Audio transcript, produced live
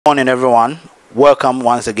Morning, everyone. Welcome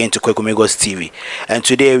once again to Kwekumegos TV. And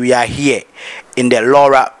today we are here in the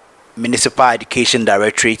Laura Municipal Education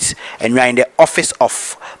Directorate, and we are in the office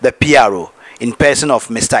of the PRO in person of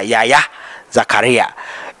Mr. Yaya Zakaria.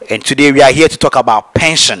 And today we are here to talk about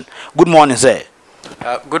pension. Good morning, sir.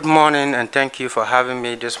 Good morning, and thank you for having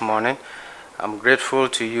me this morning. I'm grateful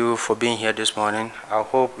to you for being here this morning. I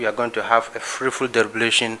hope we are going to have a fruitful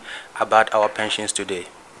deliberation about our pensions today.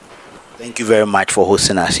 Thank you very much for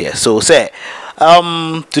hosting us here. So, sir,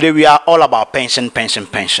 today we are all about pension.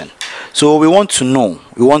 So we want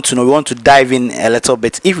to dive in a little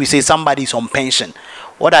bit. If we say somebody is on pension,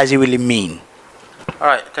 what does it really mean? All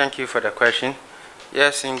right, thank you for the question.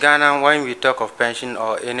 Yes, in Ghana, when we talk of pension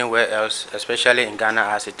or anywhere else, especially in Ghana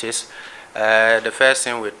as it is, the first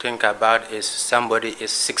thing we think about is somebody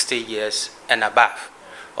is 60 years and above,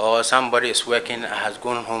 or somebody is working and has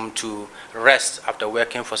gone home to rest after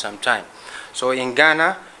working for some time. So in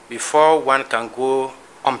Ghana, before one can go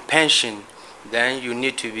on pension, then you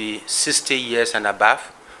need to be 60 years and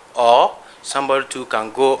above, or somebody too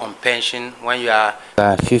can go on pension when you are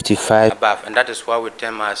 55 above, and that is what we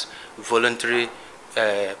term as voluntary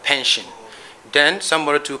pension. Then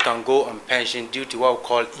somebody too can go on pension due to what we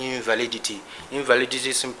call invalidity.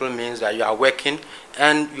 Invalidity simply means that you are working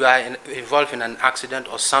and you are involved in an accident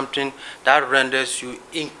or something that renders you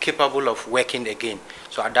incapable of working again.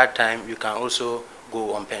 So at that time, you can also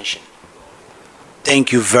go on pension.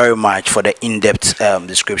 Thank you very much for the in-depth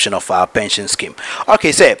description of our pension scheme.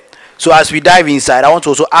 Okay, sir. So as we dive inside, I want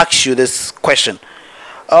to also ask you this question.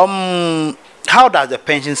 How does the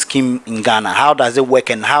pension scheme in Ghana, how does it work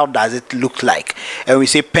and how does it look like? And we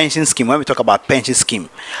say pension scheme, when we talk about pension scheme,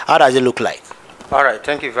 how does it look like? All right,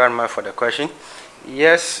 thank you very much for the question.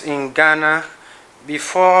 Yes, in Ghana,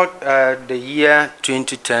 before the year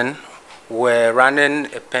 2010, we're running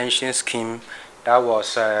a pension scheme that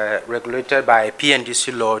was regulated by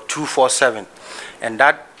PNDC law 247. And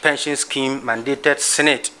that pension scheme mandated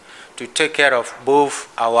Senate to take care of both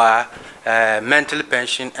our monthly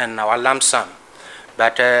pension and our lump sum.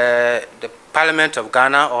 But the Parliament of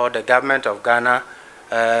Ghana or the government of Ghana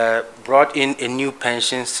brought in a new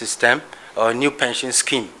pension system or a new pension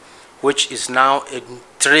scheme, which is now a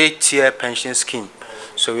three-tier pension scheme.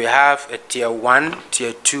 So we have a tier 1,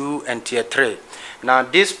 tier 2, and tier 3. Now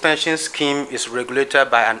this pension scheme is regulated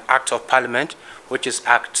by an act of Parliament, which is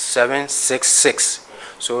Act 766.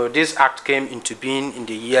 So this act came into being in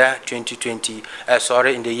the year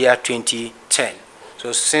 2010.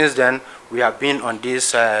 So since then, we have been on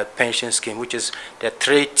this pension scheme, which is the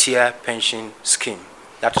three-tier pension scheme.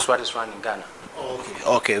 That is what is run in Ghana.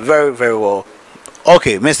 Okay, very, very well.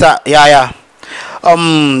 Okay, Mr. Yaya,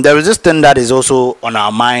 there is this thing that is also on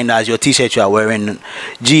our mind as your t-shirt you are wearing,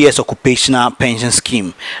 GES Occupational Pension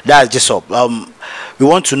Scheme. That's just up. We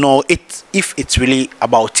want to know if it's really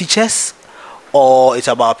about teachers or it's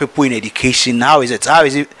about people in education. How is it? How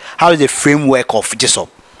is the framework of GESOP?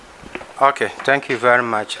 Okay, thank you very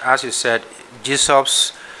much. As you said,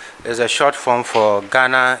 GESOP is a short form for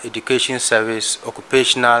Ghana Education Service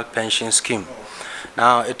Occupational Pension Scheme.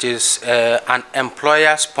 Now, it is an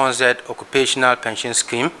employer-sponsored occupational pension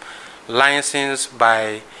scheme licensed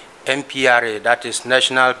by NPRA, that is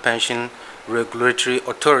National Pension Regulatory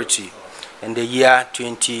Authority, in the year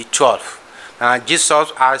 2012. Now,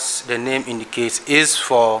 GESOP, as the name indicates, is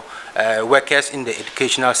for workers in the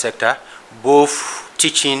educational sector, both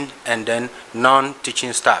teaching and then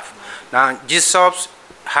non-teaching staff. Now, GESOP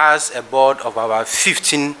has a board of about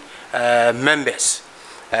 15 members.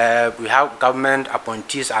 We have government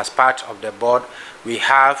appointees as part of the board. We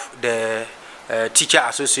have the teacher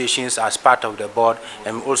associations as part of the board,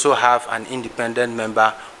 and we also have an independent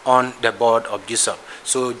member on the board of GESOP.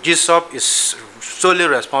 So GESOP is solely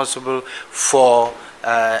responsible for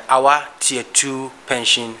our tier 2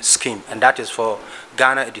 pension scheme, and that is for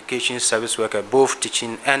Ghana Education Service workers, both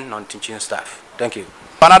teaching and non-teaching staff. Thank you.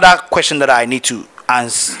 Another question that I need to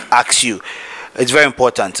ask you, it's very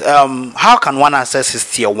important. How can one access his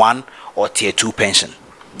tier 1 or tier 2 pension?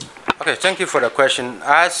 Okay, thank you for the question.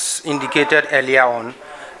 As indicated earlier on,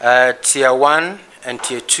 tier 1 and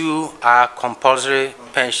tier 2 are compulsory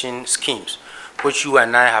pension schemes, which you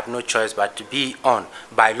and I have no choice but to be on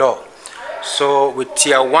by law. So with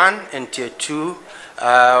tier 1 and tier 2,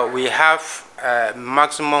 we have a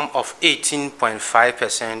maximum of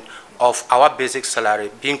 18.5% of our basic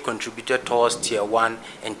salary being contributed towards tier 1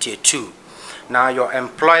 and tier 2. Now your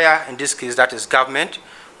employer, in this case that is government,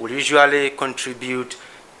 will usually contribute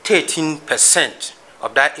 13%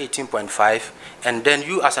 of that 18.5, and then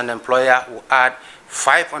you as an employer will add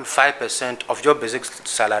 5.5% of your basic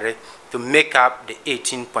salary to make up the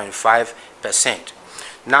 18.5%.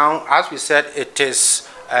 Now, as we said, it is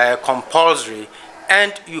compulsory,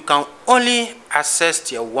 and you can only access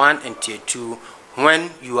tier 1 and tier 2 when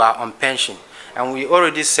you are on pension. And we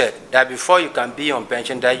already said that before you can be on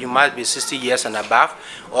pension, that you must be 60 years and above,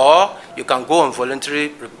 or you can go on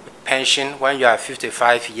voluntary pension when you are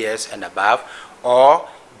 55 years and above, or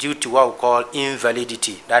due to what we call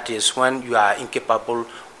invalidity, that is when you are incapable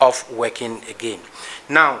of working again.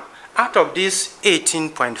 Now, out of this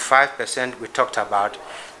 18.5% we talked about,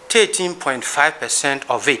 13.5%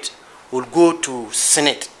 of it will go to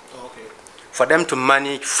Senate for them to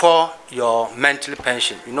manage for your monthly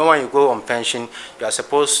pension. You know, when you go on pension, you are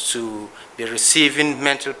supposed to be receiving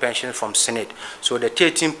monthly pension from Senate. So the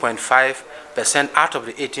 13.5% out of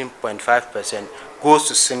the 18.5% goes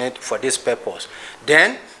to Senate for this purpose.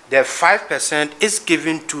 Then the 5% is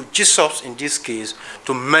given to GES in this case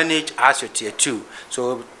to manage as your tier 2.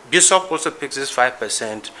 So GES also picks this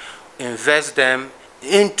 5%, invests them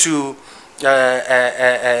into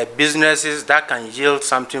businesses that can yield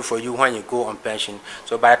something for you when you go on pension.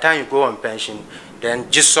 So by the time you go on pension, then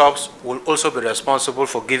GES will also be responsible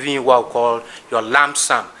for giving you what we call your lump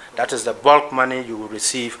sum. That is the bulk money you will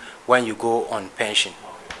receive when you go on pension.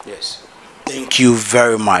 Yes. Thank you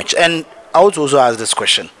very much. And I would also ask this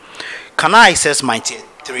question. Can I access my tier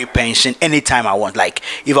 3 pension anytime I want? Like,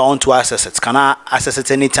 if I want to access it, can I access it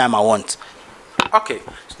anytime I want? Okay.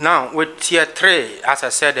 Now, with tier 3, as I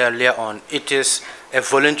said earlier on, it is a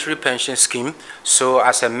voluntary pension scheme. So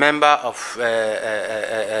as a member of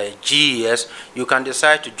GES, you can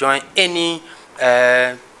decide to join any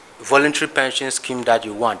voluntary pension scheme that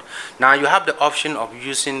you want. Now, you have the option of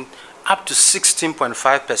using up to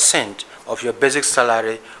 16.5% of your basic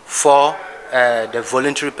salary for the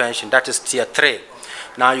voluntary pension, that is tier 3.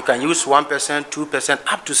 Now, you can use 1%, 2%,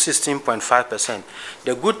 up to 16.5%.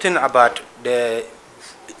 The good thing about the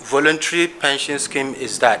voluntary pension scheme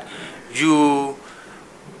is that you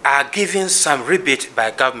are given some rebate by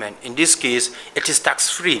government. In this case, it is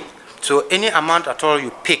tax-free. So any amount at all you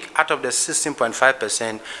pick out of the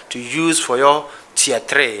 16.5% to use for your tier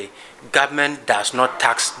 3, government does not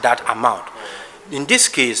tax that amount. In this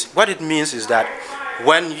case, what it means is that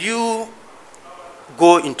when you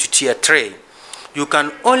go into tier 3, you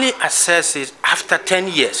can only access it after 10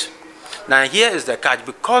 years. Now here is the catch.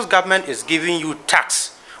 Because government is giving you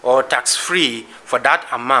tax or tax-free for that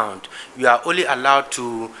amount, you are only allowed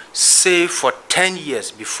to save for 10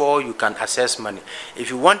 years before you can access money. If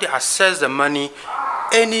you want to access the money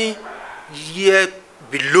any year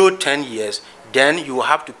below 10 years, then you will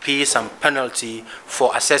have to pay some penalty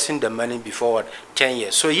for accessing the money before 10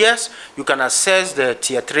 years. So yes, you can access the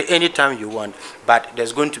tier 3 anytime you want, but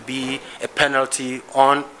there's going to be a penalty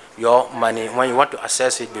on your money when you want to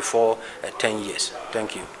access it before 10 years.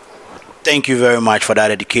 Thank you. Thank you very much for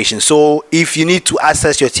that education. So if you need to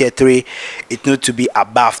access your tier 3, it needs to be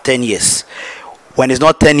above 10 years. When it's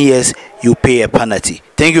not 10 years, you pay a penalty.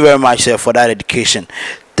 Thank you very much, sir, for that education.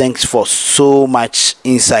 Thanks for so much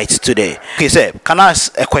insights today. Okay, sir, can I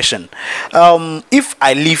ask a question? If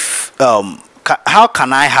I leave, how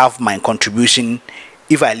can I have my contribution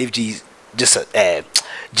if I leave GES?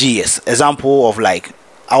 Example of, like,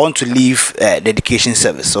 I want to leave the education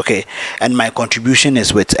service, okay, and my contribution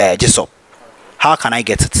is with GES. How can I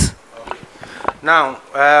get it? Now,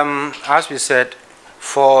 as we said,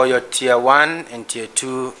 for your tier 1 and tier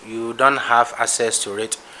 2, you don't have access to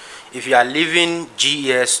it. If you are leaving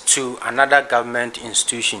GES to another government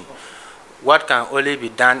institution, what can only be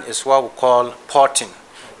done is what we call porting.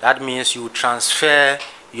 That means you transfer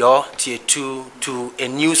your tier 2 to a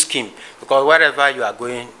new scheme, because wherever you are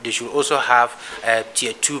going, they should also have a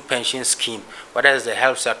tier 2 pension scheme. Whether it's the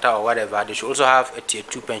health sector or whatever, they should also have a tier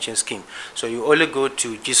 2 pension scheme. So you only go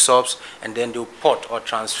to GES and then they'll port or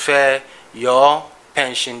transfer your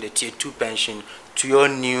pension, the tier 2 pension, to your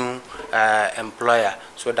new employer,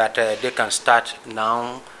 so that they can start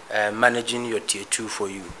now managing your tier 2 for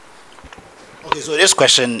you. Okay, so this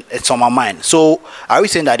question, it's on my mind. So are we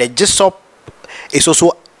saying that the GES is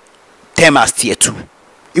also term as tier 2?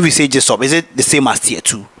 If we say GES, is it the same as tier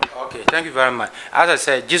 2? Okay, thank you very much. As I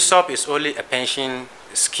said, GES is only a pension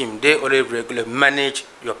scheme. They only regularly manage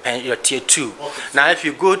your tier 2. Okay. Now, if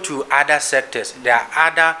you go to other sectors, there are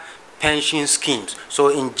other pension schemes. So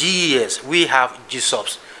in GES, we have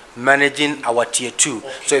GES managing our tier 2. Okay.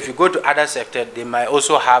 So if you go to other sectors, they might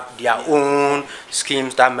also have their own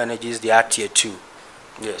schemes that manages their tier 2.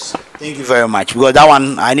 Yes. Thank you very much. Because that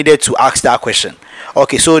one, I needed to ask that question.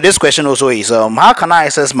 Okay, so this question also is, how can I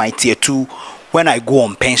access my tier 2 when I go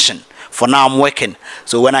on pension? For now, I'm working.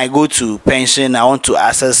 So when I go to pension, I want to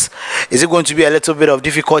access, is it going to be a little bit of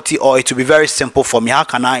difficulty, or it will be very simple for me? How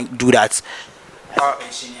can I do that? as a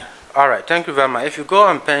pensioner? All right, thank you very much. If you go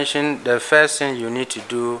on pension, the first thing you need to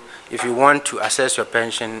do if you want to access your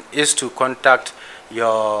pension is to contact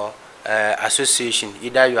your association.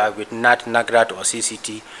 Either you are with NAT, NAGRAT, or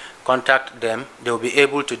CCT. Contact them. They will be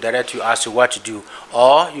able to direct you as to what to do.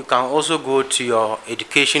 Or you can also go to your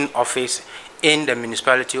education office in the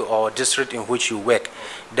municipality or district in which you work.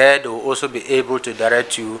 There they will also be able to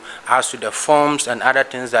direct you as to the forms and other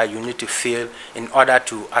things that you need to fill in order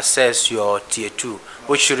to access your tier 2,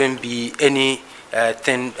 which shouldn't be any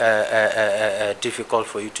thing difficult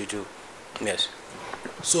for you to do. Yes.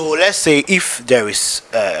 So let's say if there is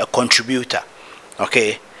a contributor,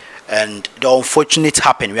 okay, and the unfortunate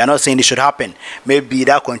happen, we are not saying it should happen, maybe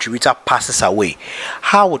that contributor passes away,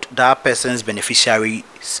 how would that person's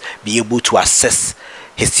beneficiaries be able to access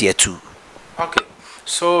his tier 2? Okay,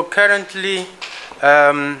 so currently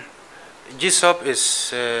GSOP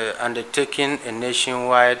is undertaking a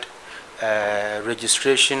nationwide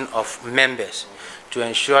registration of members to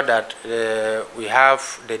ensure that we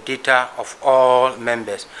have the data of all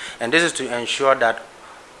members, and this is to ensure that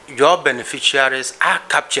your beneficiaries are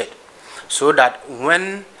captured, so that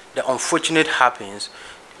when the unfortunate happens,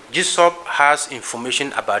 GSOP has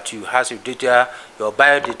information about you, has your data, your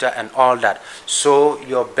biodata, and all that. So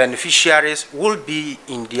your beneficiaries will be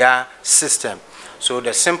in their system. So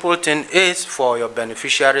the simple thing is for your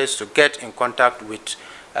beneficiaries to get in contact with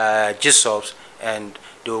GSOPs, and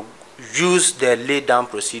they'll use the laid down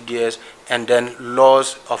procedures and then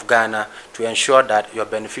laws of Ghana to ensure that your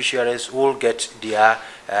beneficiaries will get their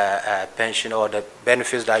pension or the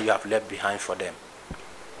benefits that you have left behind for them.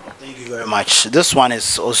 Thank you very much. This one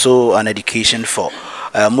is also an education for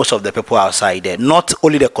most of the people outside there, not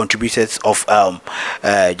only the contributors of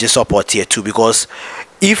GSOP or tier 2, because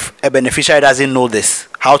if a beneficiary doesn't know this,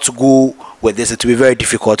 how to go with this, it will be very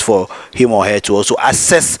difficult for him or her to also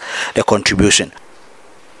assess the contribution.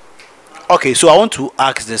 Okay, so I want to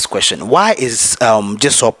ask this question. Why is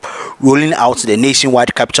GSOP rolling out the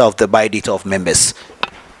nationwide capture of the biodata of members?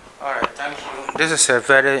 All right, thank you. This is a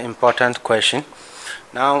very important question.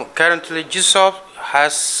 Now, currently, GSOP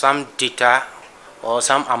has some data or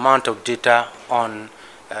some amount of data on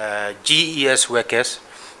GES workers,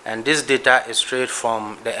 and this data is straight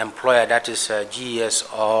from the employer, that is GES,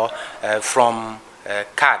 or from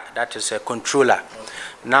CAD, that is a controller.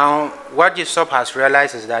 Now, what GSOP has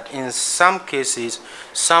realized is that in some cases,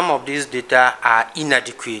 some of these data are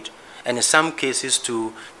inadequate, and in some cases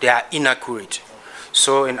too, they are inaccurate.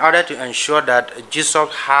 So in order to ensure that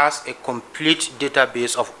GSOP has a complete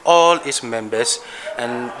database of all its members,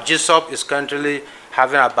 and GSOP is currently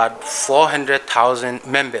having about 400,000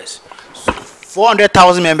 members.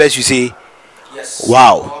 400,000 members, you say? Yes.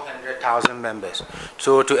 Wow. 400,000 members.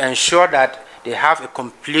 So to ensure that they have a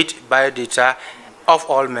complete biodata of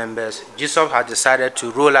all members, GSOP has decided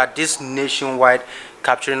to roll out this nationwide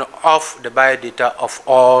capturing of the biodata of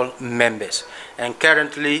all members. And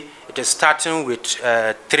currently, it is starting with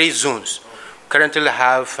 3 zones. Currently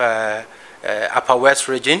have Upper West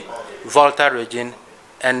region, Volta region,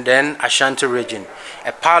 and then Ashanti region.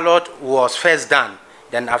 A pilot was first done.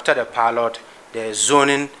 Then after the pilot, the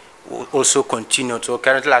zoning will also continue. So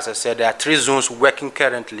currently, as I said, there are 3 zones working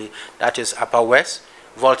currently. That is Upper West,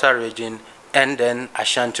 Volta region, and then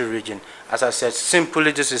Ashanti region. As I said,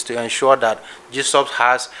 simply this is to ensure that GSOP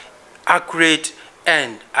has accurate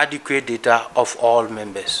and adequate data of all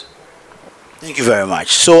members. Thank you very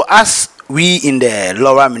much. So as we in the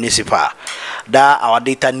Laura Municipal, that our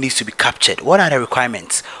data needs to be captured, what are the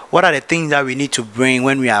requirements? What are the things that we need to bring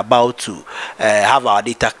when we are about to have our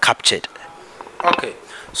data captured? Okay,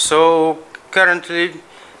 so currently,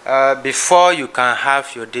 before you can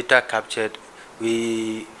have your data captured,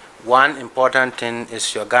 one important thing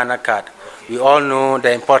is your Ghana card. We all know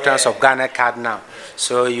the importance of Ghana card now.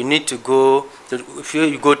 So you need to go, if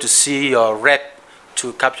you go to see your rep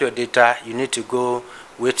to capture your data, you need to go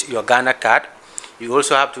with your Ghana card. You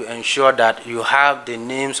also have to ensure that you have the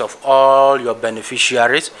names of all your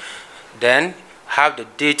beneficiaries, then have the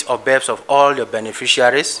date of birth of all your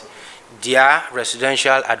beneficiaries, their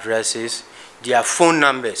residential addresses, their phone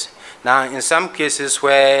numbers. Now, in some cases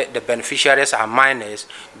where the beneficiaries are minors,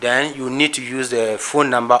 then you need to use the phone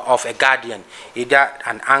number of a guardian, either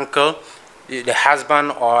an uncle, the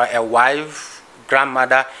husband, or a wife,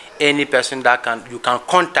 grandmother, any person that you can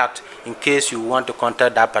contact in case you want to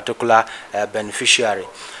contact that particular beneficiary.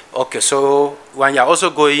 Okay, so when you're also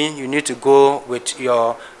going, you need to go with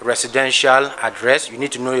your residential address. You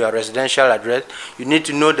need to know your residential address. You need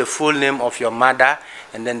to know the full name of your mother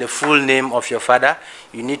and then the full name of your father.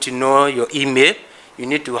 You need to know your email. you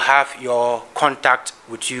need to have your contact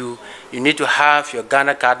with you. You need to have your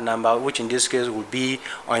Ghana card number, which in this case will be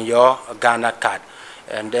on your Ghana card.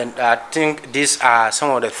 And then I think these are some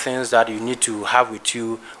of the things that you need to have with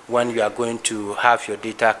you when you are going to have your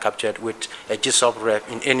data captured with a GSOP rep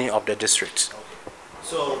in any of the districts.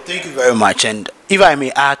 So thank you very much. And if I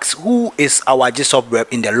may ask, who is our GSOP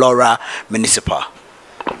rep in the Laura Municipal?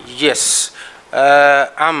 Yes,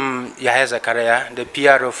 I'm Yahya Zakaria, the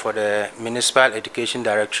PRO for the Municipal Education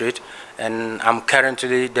Directorate, and I'm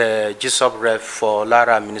currently the GSOP rep for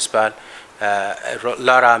Lara Municipal.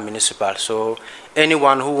 So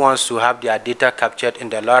anyone who wants to have their data captured in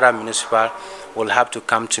the Lara Municipal will have to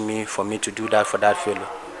come to me for me to do that for that fellow.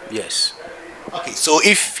 Yes. Okay, so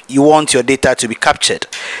if you want your data to be captured,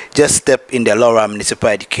 just step in the Laura Municipal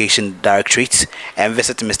Education Directorate and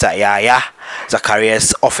visit Mr. Yahya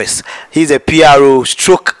Zakaria's office. He's a PRO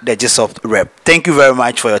stroke the GSOP rep. Thank you very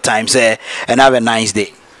much for your time, sir, and have a nice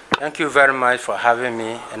day. Thank you very much for having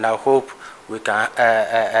me, and I hope we can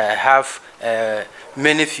have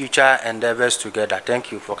many future endeavors together.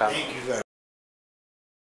 Thank you for coming. Thank you very much.